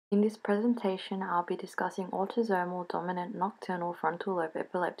In this presentation, I'll be discussing autosomal dominant nocturnal frontal lobe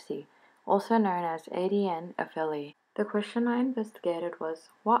epilepsy, also known as ADNFLE. The question I investigated was,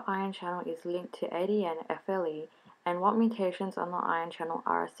 what ion channel is linked to ADNFLE and what mutations on the ion channel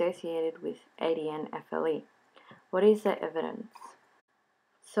are associated with ADNFLE? What is the evidence?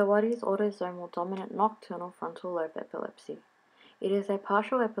 So what is autosomal dominant nocturnal frontal lobe epilepsy? It is a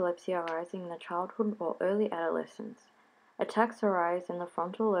partial epilepsy arising in the childhood or early adolescence. Attacks arise in the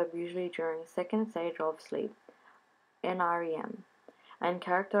frontal lobe usually during second stage of sleep, NREM, and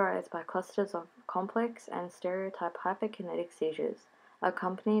characterized by clusters of complex and stereotype hyperkinetic seizures,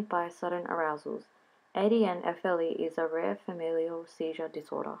 accompanied by sudden arousals. ADNFLE is a rare familial seizure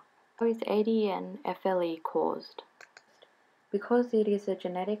disorder. How is ADNFLE caused? Because it is a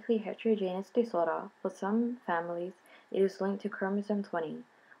genetically heterogeneous disorder, for some families it is linked to chromosome 20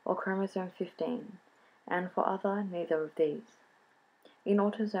 or chromosome 15, and for other, neither of these. In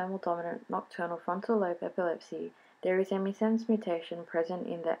autosomal dominant nocturnal frontal lobe epilepsy, there is a missense mutation present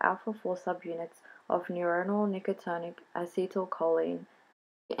in the alpha-4 subunits of neuronal nicotinic acetylcholine.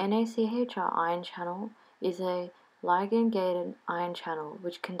 The NACHR ion channel is a ligand-gated ion channel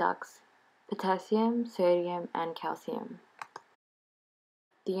which conducts potassium, sodium, and calcium.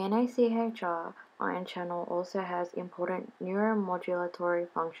 The NACHR ion channel also has important neuromodulatory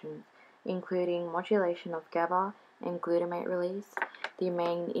functions, including modulation of GABA and glutamate release, the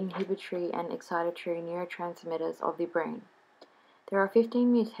main inhibitory and excitatory neurotransmitters of the brain. There are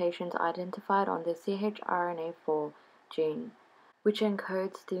 15 mutations identified on the CHRNA4 gene, which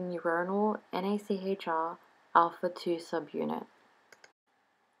encodes the neuronal NACHR alpha-2 subunit.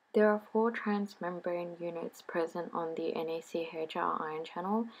 There are 4 transmembrane units present on the NACHR ion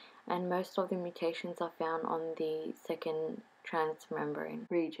channel, and most of the mutations are found on the second transmembrane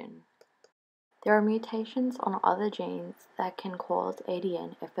region. There are mutations on other genes that can cause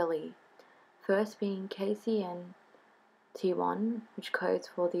ADNFLE, first being KCNT1, which codes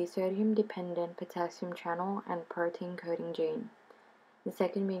for the sodium-dependent potassium channel and protein coding gene, the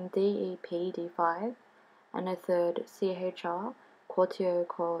second being DEPD5, and a third CHR,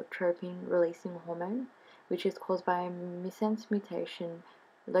 corticotropin releasing hormone, which is caused by a missense mutation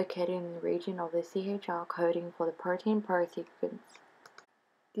located in the region of the CHR coding for the protein prosequence.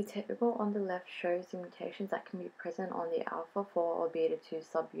 The table on the left shows the mutations that can be present on the alpha-4 or beta-2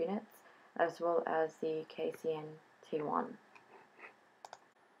 subunits, as well as the KCNT1.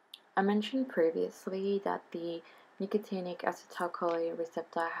 I mentioned previously that the nicotinic acetylcholine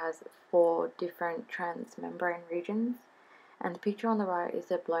receptor has 4 different transmembrane regions, and the picture on the right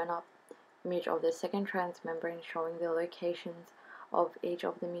is a blown-up image of the second transmembrane showing the locations of each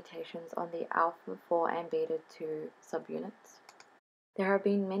of the mutations on the alpha-4 and beta-2 subunits. There have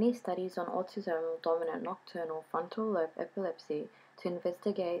been many studies on autosomal dominant nocturnal frontal lobe epilepsy to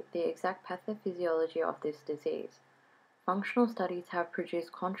investigate the exact pathophysiology of this disease. Functional studies have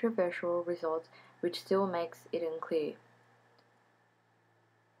produced controversial results which still makes it unclear.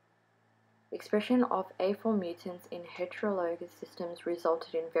 Expression of A4 mutants in heterologous systems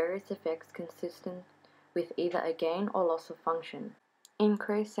resulted in various effects consistent with either a gain or loss of function.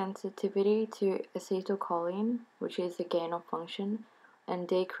 Increased sensitivity to acetylcholine, which is a gain of function, and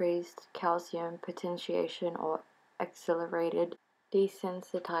decreased calcium potentiation or accelerated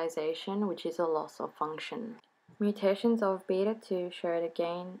desensitization, which is a loss of function. Mutations of beta-2 showed a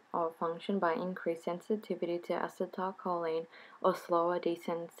gain of function by increased sensitivity to acetylcholine or slower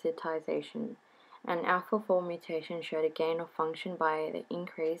desensitization, and alpha-4 mutation showed a gain of function by the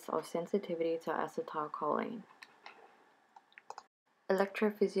increase of sensitivity to acetylcholine.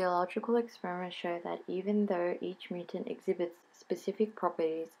 Electrophysiological experiments show that even though each mutant exhibits specific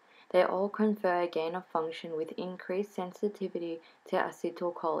properties, they all confer a gain of function with increased sensitivity to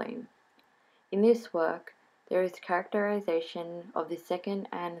acetylcholine. In this work, there is characterization of the second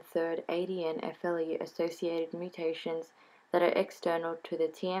and third ADNFLE associated mutations that are external to the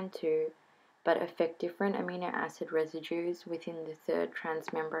TM2 but affect different amino acid residues within the third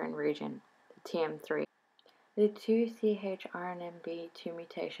transmembrane region, the TM3. The 2 CHRNMB2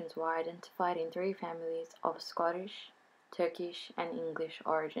 mutations were identified in 3 families of Scottish, Turkish, and English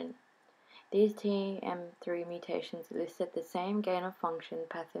origin. These TM3 mutations elicit the same gain-of-function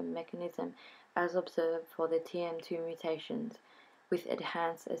pathomechanism as observed for the TM2 mutations, with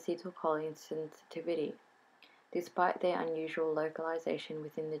enhanced acetylcholine sensitivity, despite their unusual localization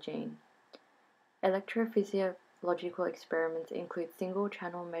within the gene. Electrophysiological experiments include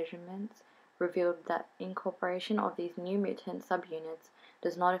single-channel measurements revealed that incorporation of these new mutant subunits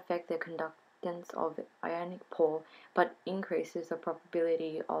does not affect the conductance of ionic pore, but increases the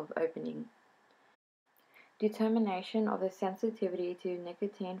probability of opening. Determination of the sensitivity to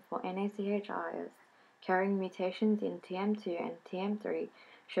nicotine for NACHRs carrying mutations in TM2 and TM3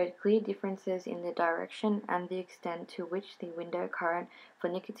 showed clear differences in the direction and the extent to which the window current for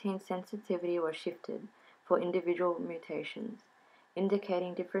nicotine sensitivity was shifted for individual mutations,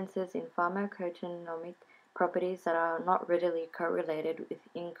 indicating differences in pharmacogenomic properties that are not readily correlated with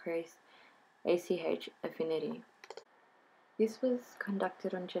increased ACH affinity. This was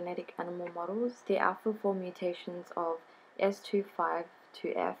conducted on genetic animal models. The alpha-4 mutations of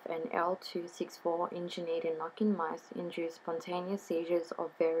S25-2F and L264 engineered in knock-in mice induce spontaneous seizures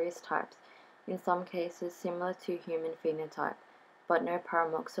of various types, in some cases similar to human phenotype, but no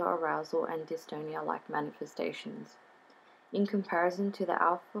paramoxo arousal and dystonia-like manifestations. In comparison to the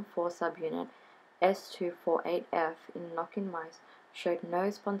alpha-4 subunit, S248F in knock-in mice showed no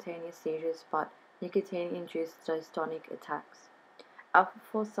spontaneous seizures but nicotine-induced dystonic attacks.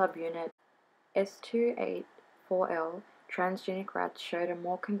 Alpha-4 subunit S284L transgenic rats showed a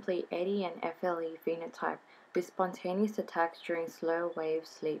more complete ADNFLE phenotype with spontaneous attacks during slow-wave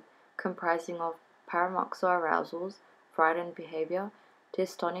sleep, comprising of paramoxo arousals, frightened behavior,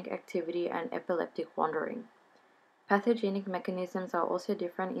 dystonic activity, and epileptic wandering. Pathogenic mechanisms are also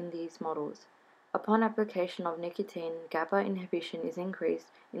different in these models. Upon application of nicotine, GABA inhibition is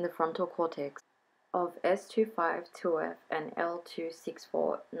increased in the frontal cortex of S252F and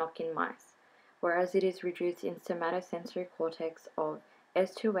L264 knock-in mice, whereas it is reduced in somatosensory cortex of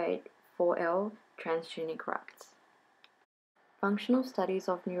S284L transgenic rats. Functional studies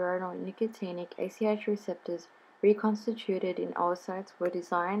of neuronal nicotinic ACH receptors reconstituted in oocytes were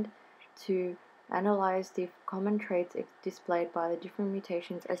designed to analyze the common traits displayed by the different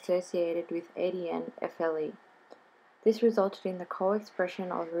mutations associated with ADNFLE. This resulted in the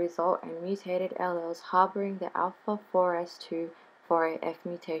co-expression of the result and mutated alleles harboring the alpha-4S2-4AF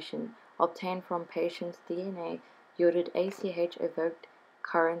mutation obtained from patients' DNA yielded ACH-evoked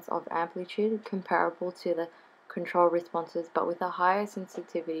currents of amplitude comparable to the control responses but with a higher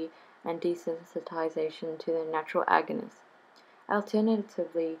sensitivity and desensitization to the natural agonist.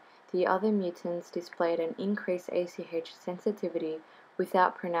 Alternatively, the other mutants displayed an increased ACH sensitivity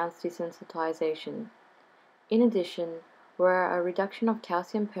without pronounced desensitization. In addition, where a reduction of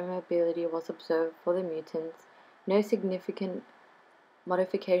calcium permeability was observed for the mutants, no significant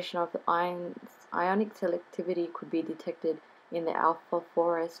modification of the ionic selectivity could be detected in the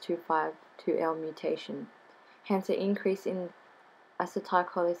alpha-4S252L mutation. Hence, an increase in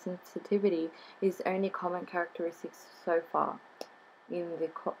acetylcholine sensitivity is only common characteristic so far in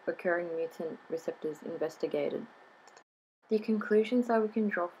the occurring mutant receptors investigated. The conclusions that we can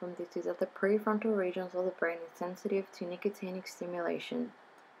draw from this is that the prefrontal regions of the brain is sensitive to nicotinic stimulation.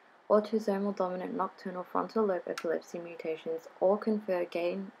 Autosomal dominant nocturnal frontal lobe epilepsy mutations all confer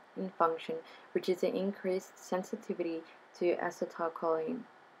gain in function, which is an increased sensitivity to acetylcholine.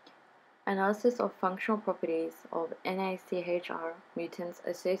 Analysis of functional properties of NACHR mutants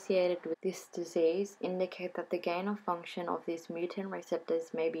associated with this disease indicate that the gain of function of these mutant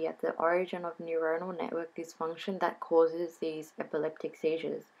receptors may be at the origin of neuronal network dysfunction that causes these epileptic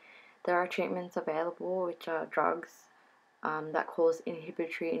seizures. There are treatments available, which are drugs that cause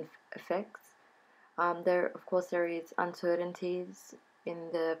inhibitory effects. There is uncertainties in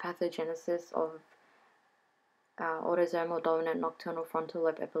the pathogenesis of autosomal dominant nocturnal frontal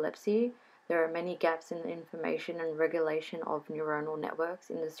lobe epilepsy. There are many gaps in the information and regulation of neuronal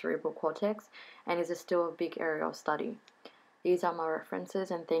networks in the cerebral cortex and is still a big area of study. These are my references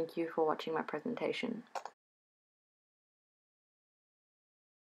and thank you for watching my presentation.